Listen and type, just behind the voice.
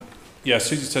Yeah,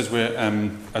 Susie says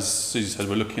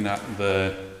we're looking at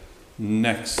the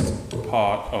next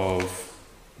part of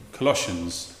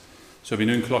Colossians. So we've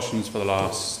been doing Colossians for the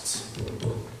last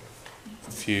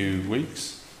few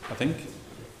weeks, I think.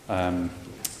 And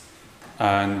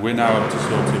we're now up to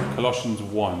sort of Colossians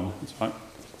 1, that's right.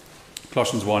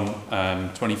 Colossians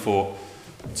 1, 24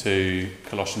 to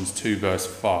Colossians 2, verse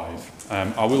 5.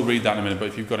 I will read that in a minute, but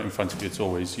if you've got it in front of you, it's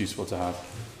always useful to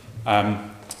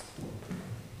have.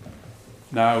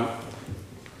 Now,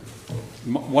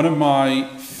 one of my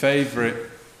favourite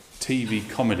TV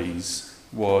comedies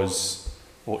was,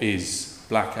 or is,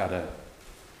 Blackadder.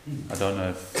 I don't know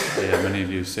if many of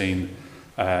you have seen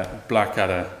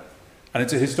Blackadder. And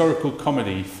it's a historical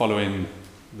comedy following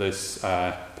this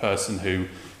person who,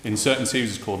 in certain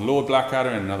series, is called Lord Blackadder,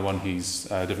 and another one he's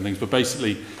different things, but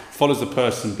basically follows the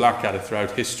person Blackadder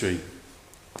throughout history,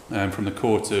 from the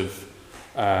court of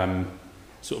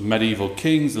sort of medieval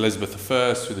kings, Elizabeth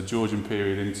I, through the Georgian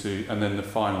period and then the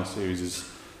final series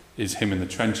is him in the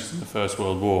trenches in the First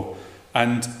World War.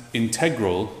 And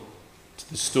integral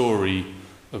to the story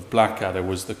of Blackadder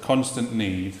was the constant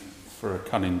need for a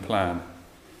cunning plan.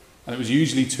 And it was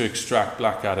usually to extract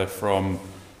Blackadder from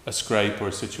a scrape or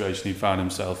a situation he found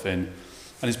himself in.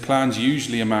 And his plans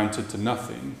usually amounted to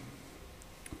nothing,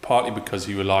 partly because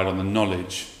he relied on the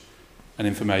knowledge and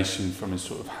information from his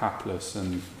sort of hapless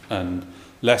and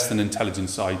less than intelligent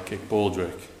sidekick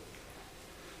Baldric.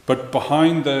 But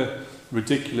behind the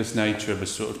ridiculous nature of a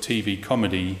sort of TV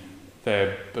comedy,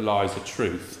 there belies the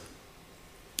truth.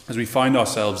 As we find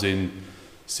ourselves in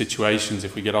situations,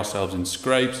 if we get ourselves in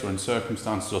scrapes or in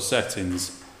circumstances or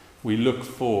settings, we look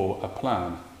for a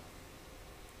plan.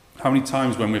 How many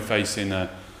times when we're facing an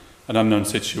unknown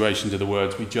situation do the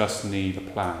words, "we just need a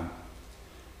plan,"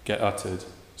 get uttered?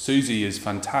 Susie is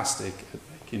fantastic at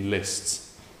making lists.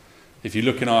 If you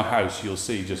look in our house, you'll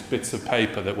see just bits of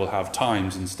paper that will have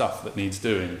times and stuff that needs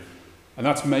doing. And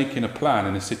that's making a plan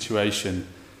in a situation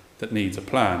that needs a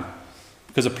plan.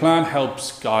 Because a plan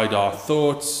helps guide our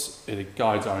thoughts, it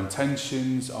guides our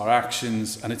intentions, our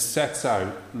actions, and it sets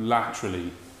out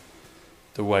laterally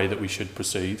the way that we should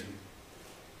proceed.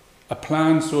 A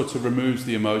plan sort of removes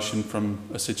the emotion from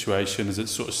a situation as it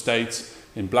sort of states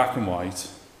in black and white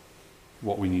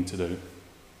what we need to do.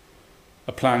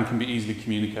 A plan can be easily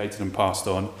communicated and passed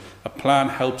on. A plan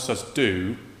helps us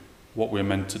do what we're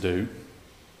meant to do.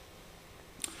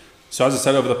 So as I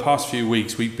said, over the past few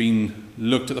weeks, we've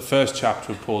looked at the first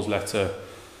chapter of Paul's letter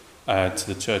to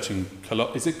the church in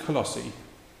Is it Colossae?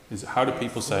 How do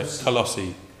people say it?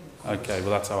 Colossae. Okay, well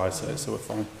that's how I say it, so we're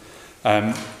fine.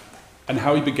 And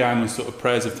how he began with sort of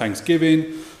prayers of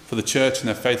thanksgiving for the church and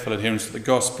their faithful adherence to the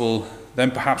gospel, then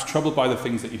perhaps troubled by the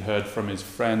things that he'd heard from his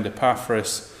friend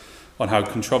Epaphras on how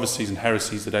controversies and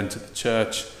heresies had entered the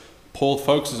church. Paul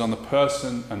focuses on the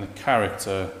person and the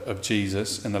character of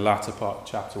Jesus in the latter part of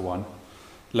chapter 1,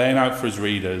 laying out for his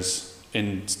readers,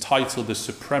 entitled The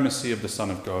Supremacy of the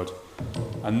Son of God.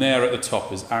 And there at the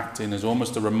top is acting as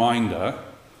almost a reminder,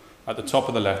 at the top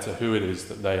of the letter, who it is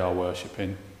that they are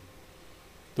worshipping.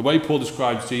 The way Paul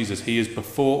describes Jesus, he is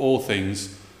before all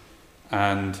things,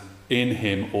 and in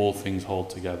him all things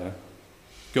hold together.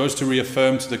 Goes to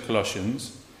reaffirm to the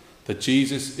Colossians that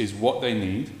Jesus is what they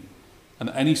need, and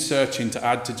any searching to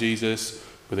add to Jesus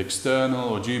with external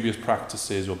or dubious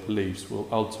practices or beliefs will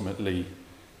ultimately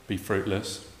be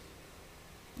fruitless.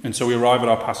 And so we arrive at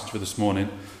our passage for this morning,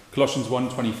 Colossians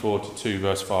 1:24 to 2,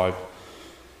 verse 5.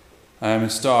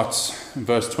 It starts in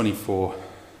verse 24.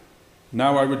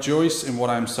 "Now I rejoice in what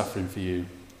I am suffering for you,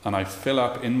 and I fill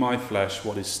up in my flesh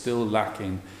what is still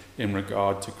lacking in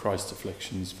regard to Christ's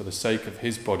afflictions for the sake of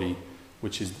his body,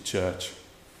 which is the church.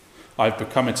 I have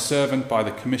become its servant by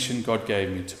the commission God gave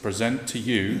me to present to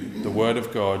you the word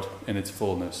of God in its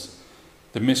fullness,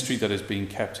 the mystery that has been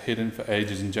kept hidden for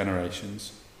ages and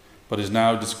generations, but is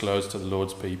now disclosed to the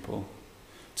Lord's people.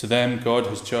 To them God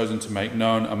has chosen to make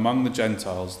known among the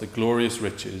Gentiles the glorious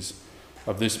riches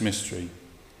of this mystery,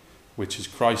 which is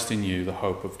Christ in you, the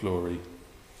hope of glory.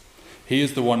 He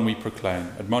is the one we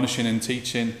proclaim, admonishing and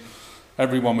teaching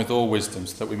everyone with all wisdom,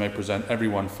 so that we may present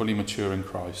everyone fully mature in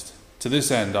Christ. To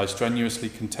this end, I strenuously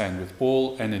contend with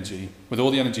all the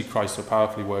energy Christ so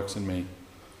powerfully works in me.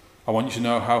 I want you to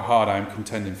know how hard I am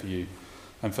contending for you,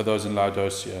 and for those in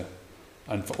Laodicea,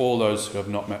 and for all those who have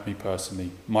not met me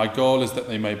personally. My goal is that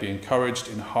they may be encouraged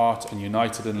in heart and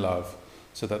united in love,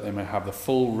 so that they may have the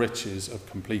full riches of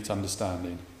complete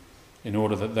understanding, in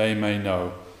order that they may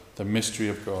know the mystery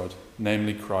of God,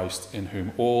 namely Christ, in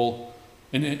whom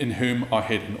are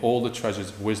hidden all the treasures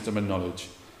of wisdom and knowledge.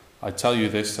 I tell you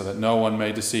this so that no one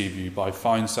may deceive you by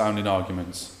fine-sounding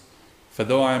arguments. For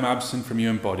though I am absent from you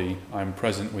in body, I am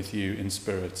present with you in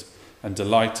spirit, and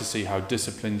delight to see how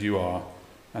disciplined you are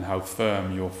and how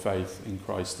firm your faith in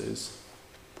Christ is.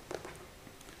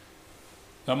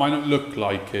 That might not look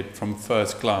like it from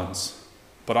first glance,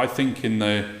 but I think in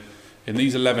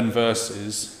these 11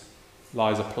 verses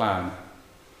lies a plan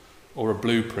or a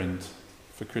blueprint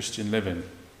for Christian living.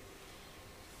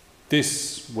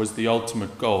 This was the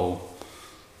ultimate goal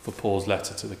for Paul's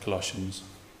letter to the Colossians.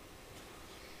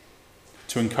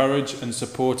 To encourage and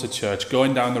support a church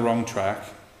going down the wrong track,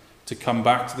 to come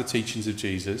back to the teachings of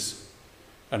Jesus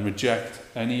and reject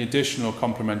any additional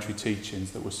complementary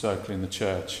teachings that were circling the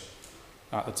church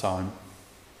at the time.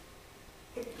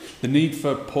 The need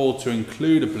for Paul to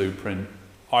include a blueprint,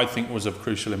 I think, was of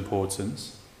crucial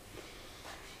importance.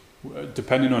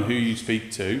 Depending on who you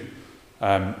speak to,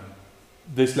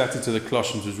 this letter to the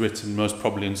Colossians was written most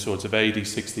probably in sort of AD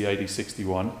 60, AD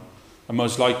 61, and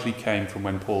most likely came from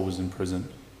when Paul was in prison.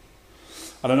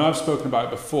 And I know I've spoken about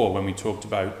it before when we talked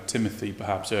about Timothy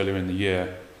perhaps earlier in the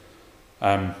year,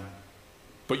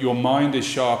 but your mind is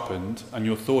sharpened and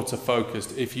your thoughts are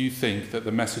focused if you think that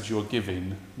the message you're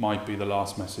giving might be the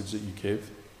last message that you give.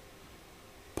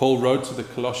 Paul wrote to the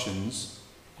Colossians,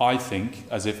 I think,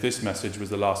 as if this message was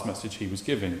the last message he was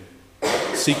giving,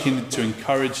 seeking to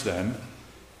encourage them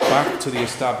back to the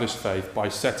established faith by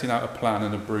setting out a plan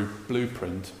and a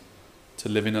blueprint to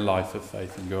living a life of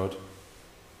faith in God.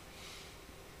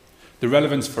 The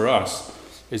relevance for us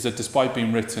is that despite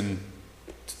being written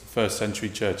to the first century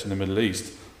church in the Middle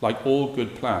East, like all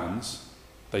good plans,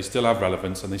 they still have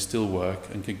relevance and they still work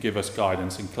and can give us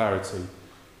guidance and clarity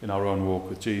in our own walk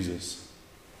with Jesus.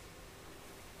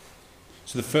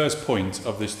 So the first point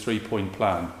of this 3-point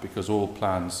plan, because all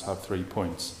plans have 3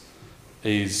 points,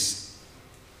 is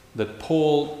that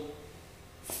Paul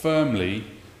firmly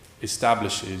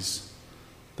establishes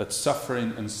that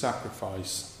suffering and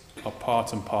sacrifice are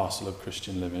part and parcel of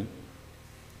Christian living.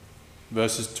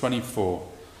 Verses 24.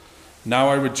 Now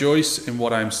I rejoice in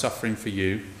what I am suffering for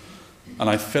you, and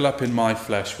I fill up in my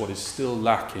flesh what is still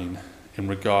lacking in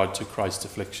regard to Christ's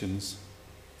afflictions,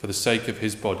 for the sake of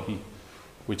his body,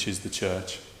 which is the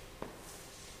church.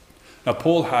 Now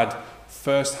Paul had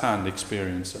first-hand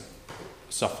experience of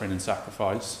suffering and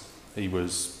sacrifice. He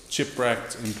was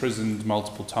shipwrecked, imprisoned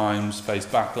multiple times, faced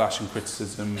backlash and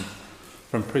criticism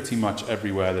from pretty much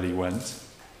everywhere that he went.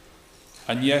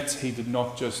 And yet he did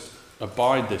not just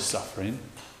abide this suffering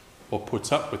or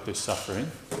put up with this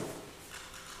suffering.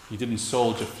 He didn't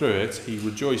soldier through it, he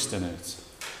rejoiced in it.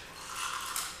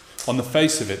 On the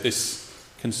face of it, this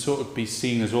can sort of be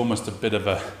seen as almost a bit of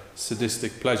a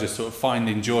sadistic pleasure, sort of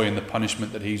finding joy in the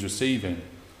punishment that he's receiving.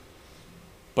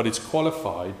 But it's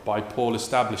qualified by Paul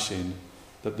establishing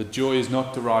that the joy is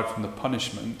not derived from the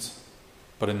punishment,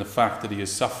 but in the fact that he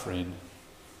is suffering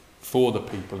for the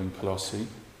people in Colossae,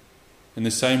 in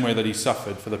the same way that he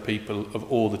suffered for the people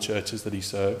of all the churches that he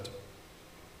served.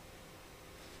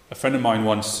 A friend of mine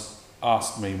once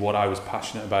asked me what I was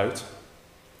passionate about,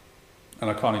 and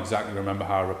I can't exactly remember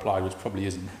how I replied, which probably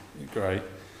isn't great.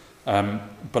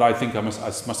 But I think I must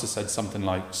have said something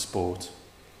like sport,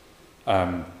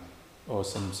 or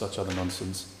some such other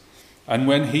nonsense. And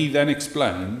when he then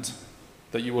explained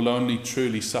that you will only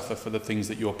truly suffer for the things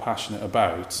that you're passionate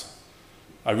about,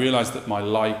 I realised that my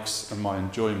likes and my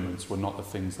enjoyments were not the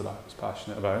things that I was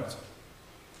passionate about.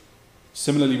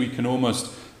 Similarly, we can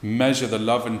almost measure the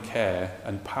love and care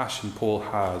and passion Paul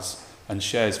has and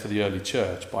shares for the early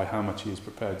church by how much he is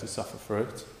prepared to suffer for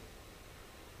it.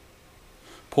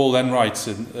 Paul then writes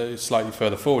slightly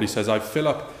further forward, he says, I fill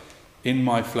up in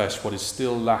my flesh what is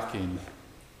still lacking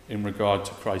in regard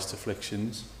to Christ's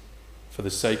afflictions for the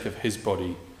sake of his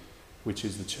body, which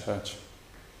is the church.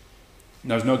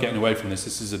 Now, there's no getting away from this.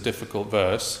 This is a difficult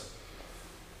verse.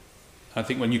 I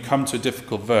think when you come to a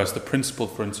difficult verse, the principle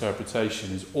for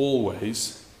interpretation is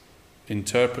always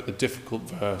interpret the difficult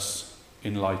verse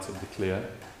in light of the clear.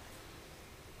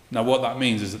 Now, what that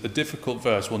means is that the difficult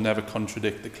verse will never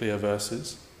contradict the clear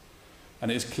verses. And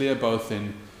it is clear both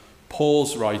in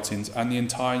Paul's writings and the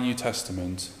entire New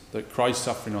Testament that Christ's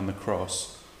suffering on the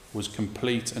cross was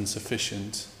complete and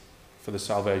sufficient for the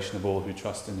salvation of all who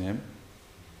trust in him.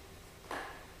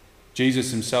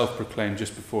 Jesus himself proclaimed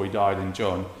just before he died in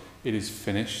John, it is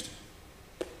finished.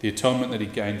 The atonement that he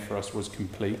gained for us was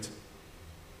complete.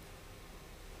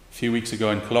 A few weeks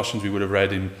ago in Colossians, we would have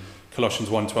read in Colossians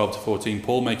 1:12-14,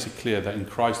 Paul makes it clear that in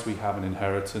Christ we have an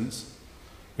inheritance.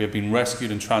 We have been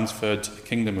rescued and transferred to the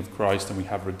kingdom of Christ, and we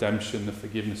have redemption, the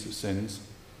forgiveness of sins.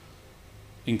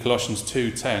 In Colossians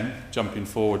 2:10, jumping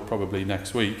forward probably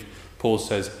next week, Paul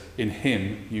says, in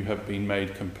him you have been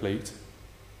made complete.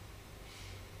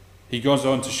 He goes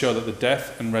on to show that the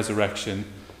death and resurrection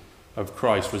of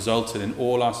Christ resulted in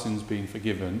all our sins being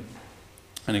forgiven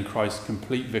and in Christ's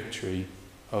complete victory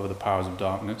over the powers of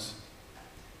darkness.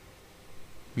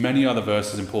 Many other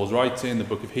verses in Paul's writing, the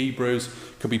book of Hebrews,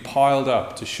 could be piled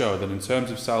up to show that in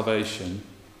terms of salvation,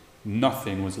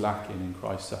 nothing was lacking in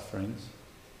Christ's sufferings.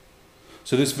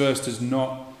 So this verse does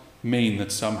not mean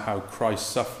that somehow Christ's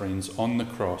sufferings on the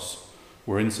cross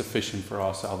were insufficient for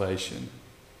our salvation,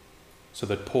 so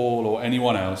that Paul or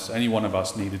anyone else, any one of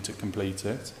us, needed to complete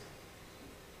it.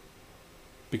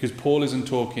 Because Paul isn't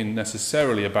talking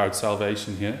necessarily about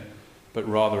salvation here, but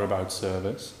rather about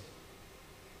service.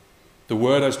 The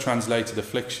word as translated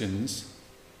afflictions,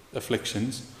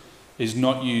 is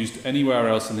not used anywhere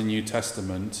else in the New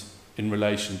Testament in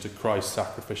relation to Christ's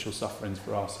sacrificial sufferings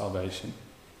for our salvation.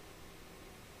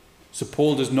 So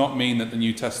Paul does not mean that the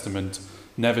New Testament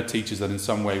never teaches that in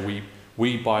some way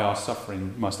we by our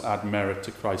suffering must add merit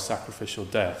to Christ's sacrificial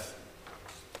death.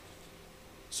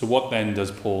 So what then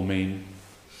does Paul mean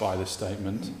by this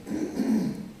statement?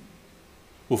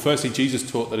 Well, firstly, Jesus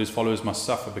taught that his followers must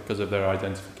suffer because of their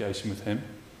identification with him.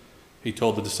 He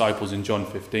told the disciples in John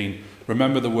 15,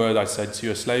 "Remember the word I said to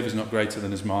you, a slave is not greater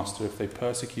than his master. If they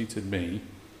persecuted me,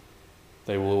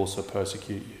 they will also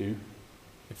persecute you.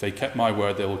 If they kept my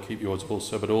word, they will keep yours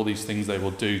also. But all these things they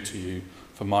will do to you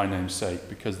for my name's sake,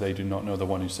 because they do not know the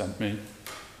one who sent me."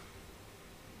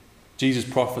 Jesus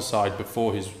prophesied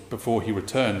before he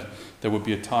returned there would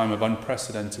be a time of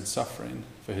unprecedented suffering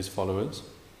for his followers.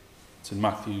 It's in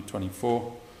Matthew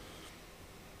 24.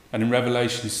 And in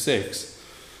Revelation 6,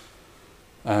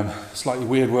 slightly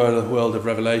weird world of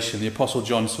Revelation, the Apostle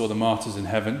John saw the martyrs in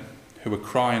heaven who were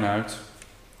crying out,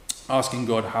 asking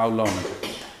God how long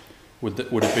would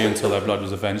it be until their blood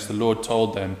was avenged. The Lord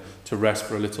told them to rest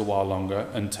for a little while longer,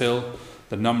 until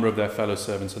the number of their fellow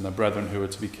servants and their brethren who were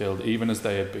to be killed, even as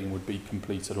they had been, would be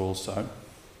completed also.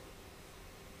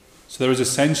 So there is a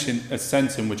sense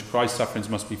in which Christ's sufferings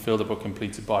must be filled up or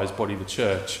completed by his body, the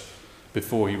church,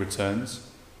 before he returns.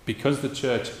 Because the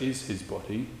church is his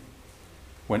body,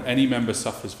 when any member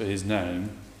suffers for his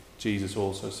name, Jesus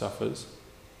also suffers.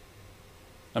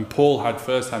 And Paul had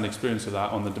first-hand experience of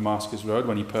that on the Damascus Road.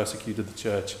 When he persecuted the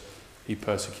church, he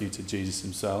persecuted Jesus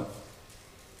himself.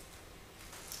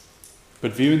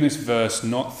 But viewing this verse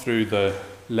not through the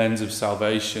lens of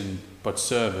salvation but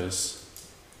service,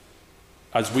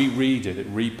 as we read it, it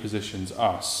repositions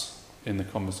us in the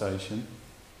conversation.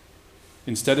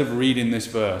 Instead of reading this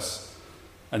verse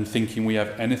and thinking we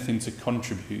have anything to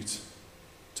contribute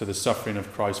to the suffering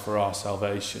of Christ for our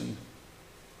salvation,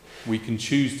 we can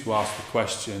choose to ask the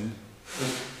question,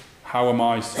 how am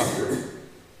I suffering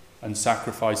and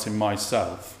sacrificing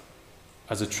myself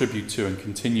as a tribute to and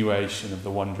continuation of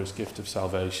the wondrous gift of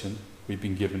salvation we've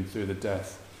been given through the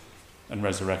death and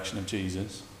resurrection of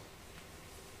Jesus?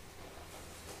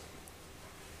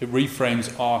 It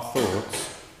reframes our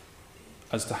thoughts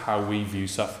as to how we view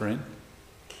suffering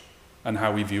and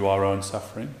how we view our own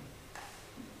suffering.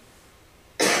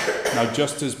 Now,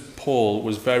 just as Paul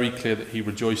was very clear that he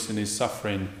rejoiced in his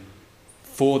suffering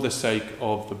for the sake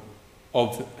of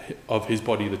his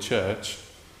body, the church,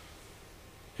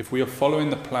 if we are following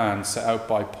the plan set out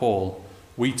by Paul,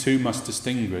 we too must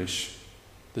distinguish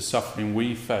the suffering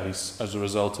we face as a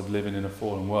result of living in a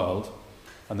fallen world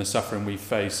and the suffering we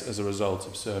face as a result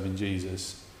of serving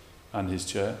Jesus and his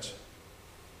church.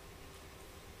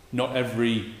 Not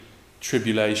every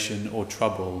tribulation or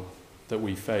trouble that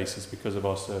we face is because of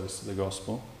our service to the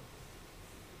gospel.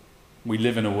 We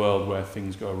live in a world where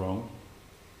things go wrong.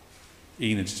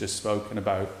 Enid's just spoken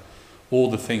about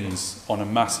all the things on a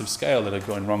massive scale that are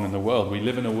going wrong in the world. We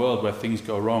live in a world where things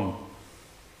go wrong.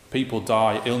 People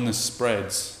die, illness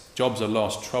spreads, jobs are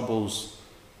lost, troubles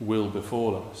will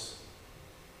befall us.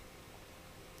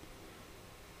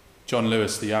 John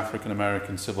Lewis, the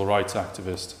African-American civil rights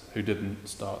activist who didn't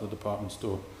start the department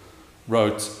store,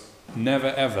 wrote, "Never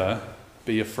ever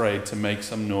be afraid to make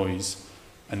some noise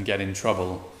and get in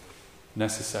trouble,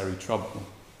 necessary trouble."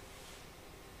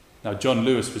 Now, John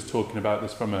Lewis was talking about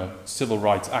this from a civil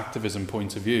rights activism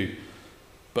point of view,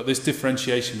 but this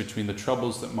differentiation between the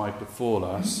troubles that might befall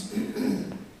us,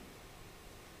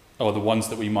 or the ones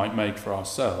that we might make for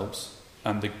ourselves,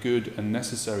 and the good and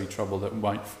necessary trouble that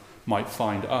might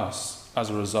find us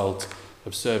as a result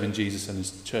of serving Jesus and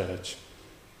his church,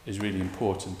 is really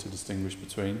important to distinguish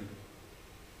between.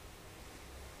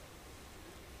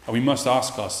 And we must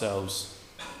ask ourselves,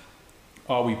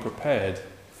 are we prepared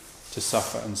to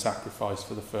suffer and sacrifice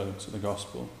for the furtherance of the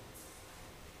gospel?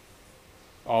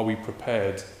 Are we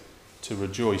prepared to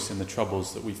rejoice in the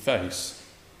troubles that we face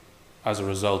as a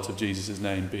result of Jesus'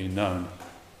 name being known?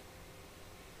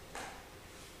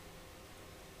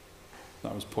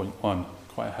 That was point 1,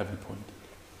 quite a heavy point.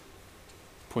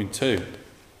 Point 2.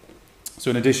 So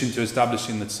in addition to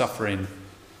establishing that suffering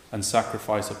and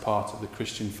sacrifice are part of the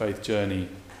Christian faith journey,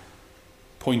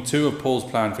 point 2 of Paul's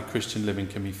plan for Christian living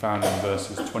can be found in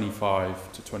verses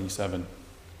 25 to 27.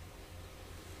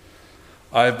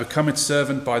 I have become its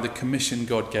servant by the commission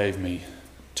God gave me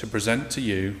to present to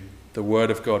you the word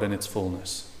of God in its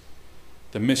fullness,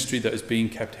 the mystery that is being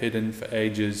kept hidden for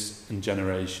ages and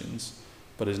generations,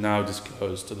 but is now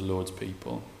disclosed to the Lord's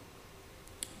people.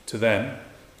 To them,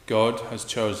 God has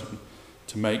chosen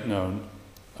to make known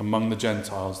among the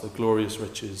Gentiles the glorious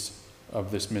riches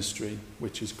of this mystery,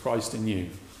 which is Christ in you,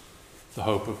 the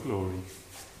hope of glory.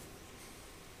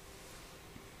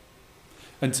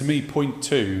 And to me, point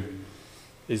 2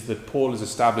 is that Paul is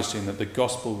establishing that the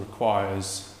gospel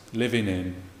requires living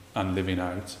in and living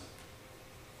out.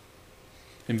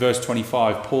 In verse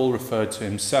 25, Paul referred to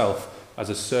himself as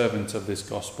a servant of this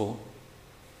gospel.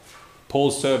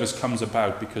 Paul's service comes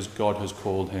about because God has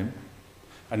called him,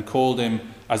 and called him,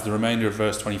 as the remainder of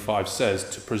verse 25 says,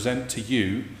 to present to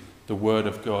you the word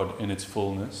of God in its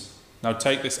fullness. Now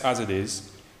take this as it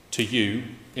is, to you,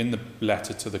 in the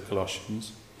letter to the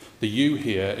Colossians. The you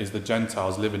here is the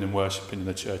Gentiles living and worshipping in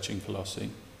the church in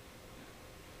Colossae.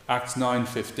 Acts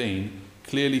 9:15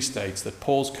 clearly states that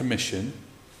Paul's commission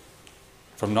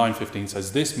from 9:15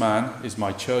 says, "This man is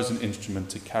my chosen instrument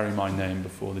to carry my name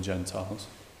before the Gentiles."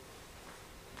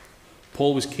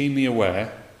 Paul was keenly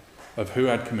aware of who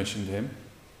had commissioned him,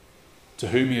 to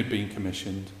whom he had been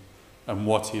commissioned, and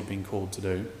what he had been called to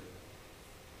do.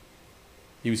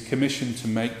 He was commissioned to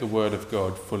make the word of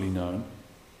God fully known.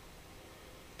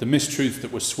 The mistruth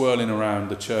that was swirling around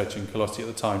the church in Colossae at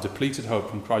the time depleted hope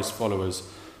from Christ's followers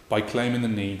by claiming the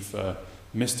need for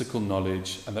mystical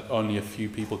knowledge and that only a few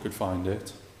people could find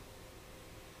it.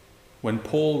 When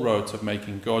Paul wrote of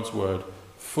making God's word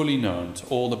fully known to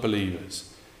all the believers,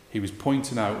 he was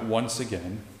pointing out once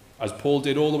again, as Paul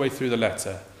did all the way through the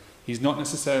letter, he's not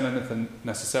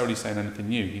necessarily saying anything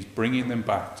new. He's bringing them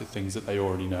back to things that they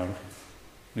already know.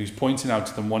 And he's pointing out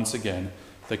to them once again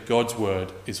that God's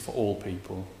word is for all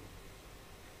people.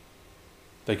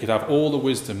 They could have all the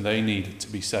wisdom they needed to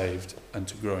be saved and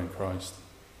to grow in Christ.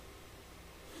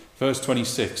 Verse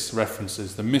 26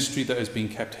 references the mystery that has been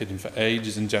kept hidden for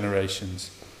ages and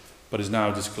generations, but is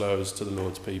now disclosed to the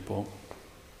Lord's people.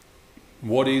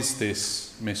 What is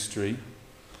this mystery?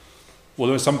 Well,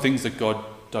 there are some things that God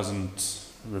doesn't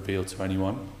reveal to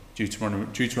anyone.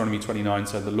 Deuteronomy 29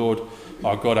 said, "The Lord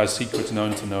our God has secrets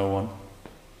known to no one."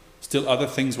 Still other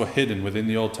things were hidden within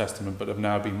the Old Testament but have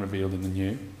now been revealed in the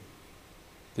New.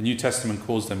 The New Testament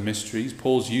calls them mysteries.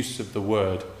 Paul's use of the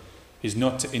word is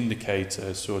not to indicate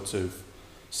a sort of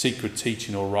secret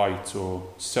teaching or rite or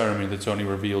ceremony that's only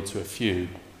revealed to a few,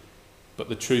 but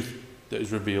the truth that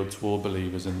is revealed to all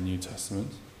believers in the New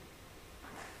Testament.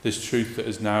 This truth that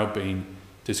has now been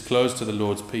disclosed to the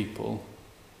Lord's people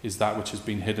is that which has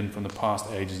been hidden from the past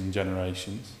ages and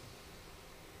generations.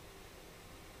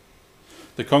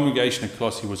 The congregation at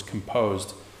Colossae was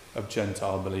composed of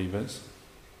Gentile believers.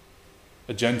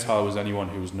 A Gentile was anyone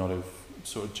who was not of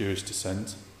sort of Jewish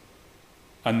descent.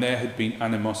 And there had been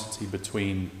animosity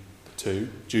between the two.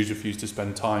 Jews refused to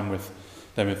spend time with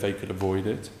them if they could avoid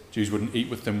it. Jews wouldn't eat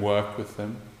with them, work with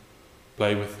them,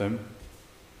 play with them.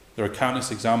 There are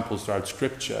countless examples throughout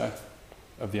Scripture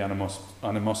of the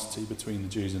animosity between the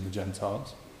Jews and the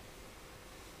Gentiles.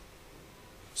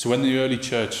 So when the early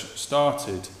church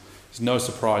started, it's no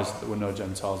surprise that there were no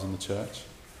Gentiles in the church.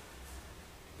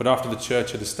 But after the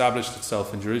church had established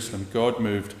itself in Jerusalem, God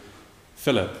moved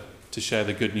Philip to share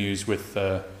the good news with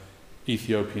the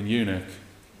Ethiopian eunuch.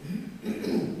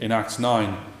 In Acts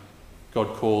 9,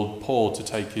 God called Paul to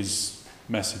take his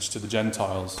message to the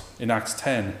Gentiles. In Acts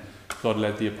 10, God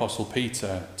led the Apostle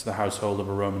Peter to the household of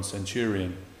a Roman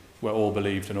centurion, where all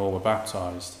believed and all were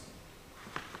baptized.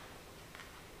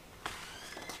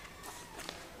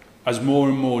 As more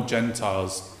and more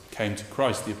Gentiles came to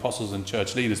Christ, the apostles and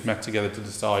church leaders met together to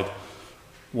decide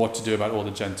what to do about all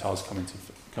the Gentiles coming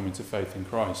to faith in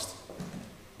Christ.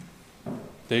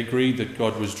 They agreed that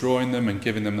God was drawing them and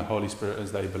giving them the Holy Spirit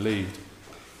as they believed,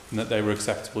 and that they were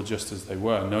acceptable just as they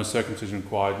were. No circumcision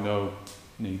required, no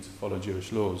need to follow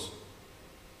Jewish laws.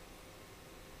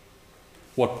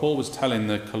 What Paul was telling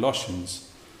the Colossians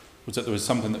was that there was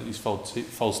something that these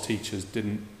false teachers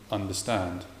didn't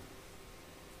understand.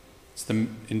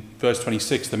 In verse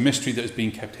 26, the mystery that has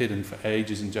been kept hidden for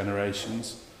ages and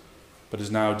generations, but is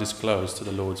now disclosed to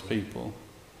the Lord's people.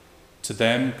 To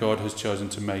them, God has chosen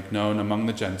to make known among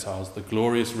the Gentiles the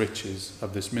glorious riches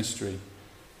of this mystery,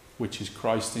 which is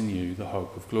Christ in you, the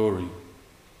hope of glory.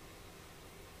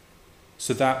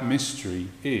 So that mystery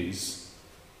is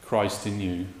Christ in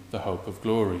you, the hope of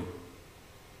glory.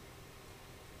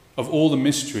 Of all the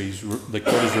mysteries that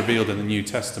God has revealed in the New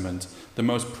Testament, the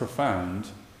most profound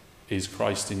is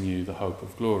Christ in you, the hope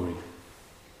of glory.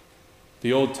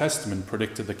 The Old Testament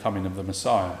predicted the coming of the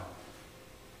Messiah,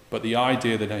 but the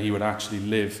idea that he would actually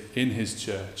live in his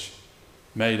church,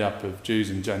 made up of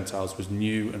Jews and Gentiles, was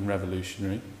new and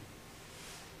revolutionary.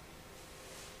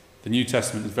 The New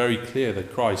Testament is very clear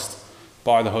that Christ,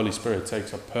 by the Holy Spirit,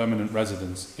 takes up permanent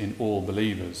residence in all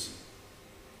believers.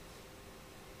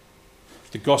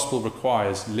 The gospel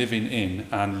requires living in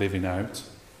and living out.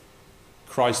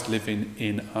 Christ living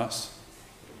in us,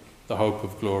 the hope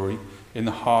of glory, in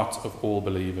the heart of all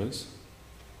believers.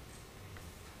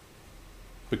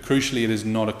 But crucially, it is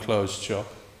not a closed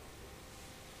shop.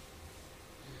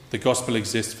 The gospel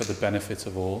exists for the benefit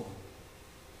of all.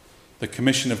 The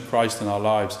commission of Christ in our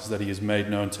lives is that he is made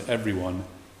known to everyone,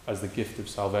 as the gift of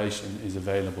salvation is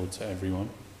available to everyone.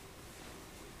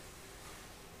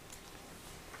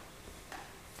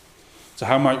 So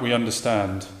how might we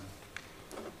understand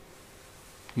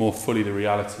more fully the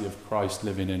reality of Christ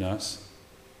living in us?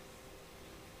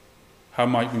 How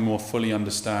might we more fully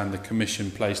understand the commission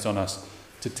placed on us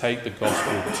to take the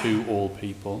gospel to all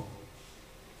people?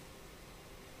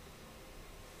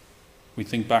 We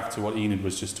think back to what Enid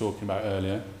was just talking about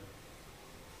earlier.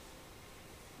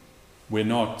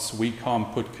 We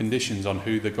can't put conditions on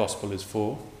who the gospel is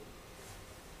for.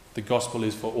 The gospel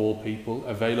is for all people,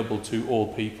 available to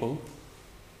all people.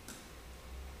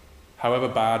 However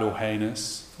bad or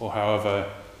heinous, or however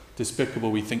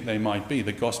despicable we think they might be,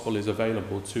 the gospel is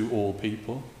available to all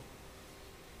people.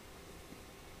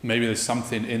 Maybe there's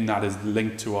something in that is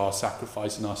linked to our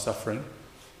sacrifice and our suffering,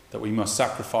 that we must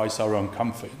sacrifice our own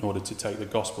comfort in order to take the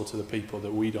gospel to the people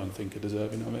that we don't think are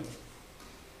deserving of it.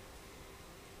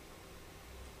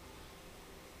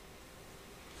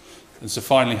 And so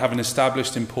finally, having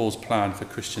established in Paul's plan for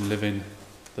Christian living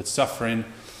that suffering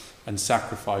and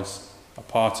sacrifice are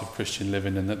part of Christian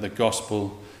living and that the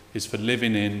gospel is for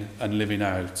living in and living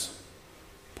out,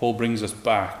 Paul brings us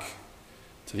back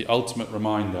to the ultimate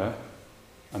reminder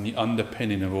and the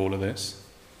underpinning of all of this,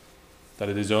 that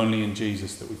it is only in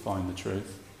Jesus that we find the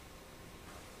truth.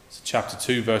 So chapter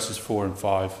 2, verses 4 and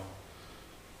 5.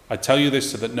 I tell you this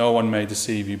so that no one may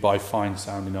deceive you by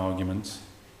fine-sounding arguments.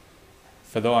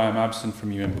 For though I am absent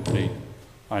from you in body,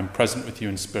 I am present with you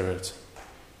in spirit,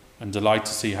 and delight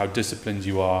to see how disciplined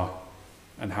you are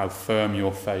and how firm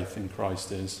your faith in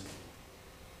Christ is.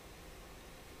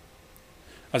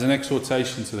 As an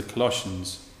exhortation to the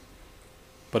Colossians,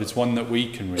 but it's one that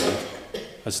we can read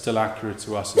as still accurate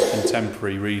to us as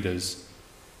contemporary readers,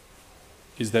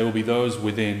 is there will be those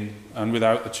within and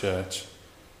without the church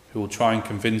who will try and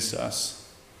convince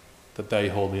us that they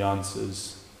hold the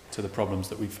answers to the problems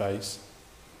that we face,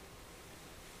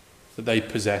 that they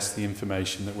possess the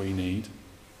information that we need.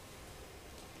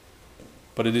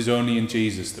 But it is only in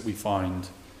Jesus that we find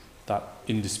that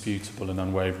indisputable and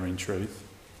unwavering truth.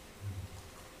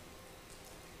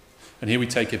 And here we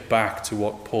take it back to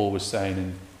what Paul was saying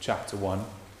in chapter 1.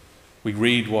 We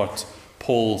read what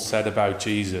Paul said about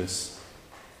Jesus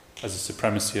as the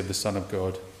supremacy of the Son of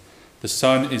God. The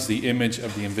Son is the image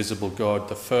of the invisible God,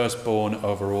 the firstborn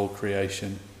over all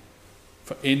creation.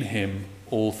 For in him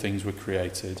all things were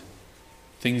created,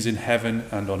 things in heaven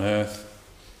and on earth,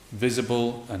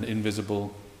 visible and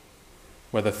invisible,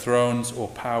 whether thrones or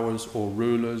powers or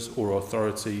rulers or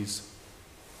authorities,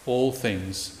 all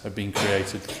things have been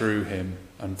created through him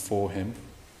and for him.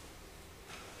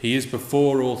 He is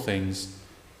before all things,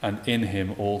 and in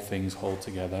him all things hold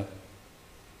together.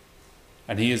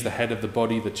 And he is the head of the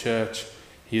body, the church.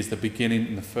 He is the beginning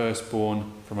and the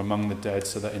firstborn from among the dead,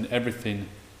 so that in everything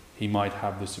he might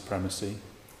have the supremacy.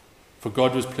 For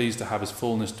God was pleased to have his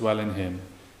fullness dwell in him,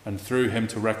 and through him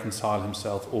to reconcile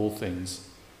himself all things,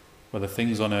 whether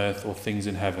things on earth or things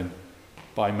in heaven,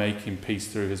 by making peace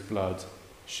through his blood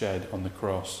shed on the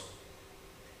cross.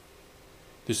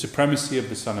 The supremacy of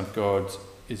the Son of God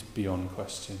is beyond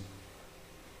question.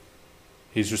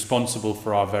 He is responsible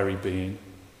for our very being.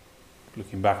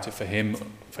 Looking back to for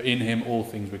in him all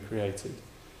things were created.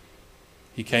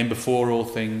 He came before all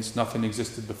things, nothing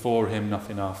existed before him,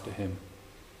 nothing after him.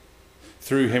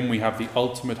 Through him we have the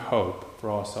ultimate hope for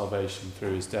our salvation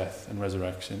through his death and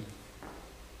resurrection.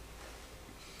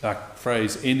 That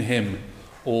phrase, in him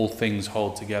all things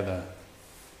hold together.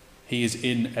 He is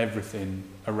in everything,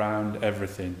 around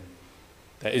everything.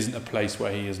 There isn't a place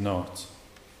where he is not.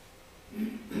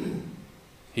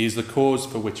 He is the cause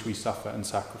for which we suffer and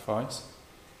sacrifice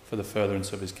for the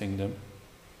furtherance of his kingdom.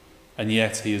 And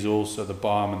yet he is also the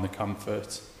balm and the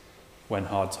comfort when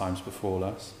hard times befall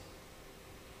us.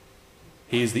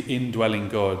 He is the indwelling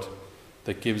God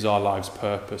that gives our lives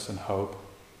purpose and hope,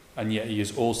 and yet he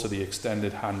is also the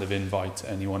extended hand of invite to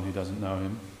anyone who doesn't know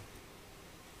him.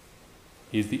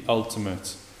 He is the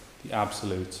ultimate, the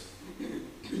absolute,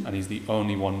 and he's the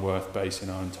only one worth basing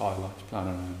our entire life plan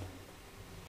around.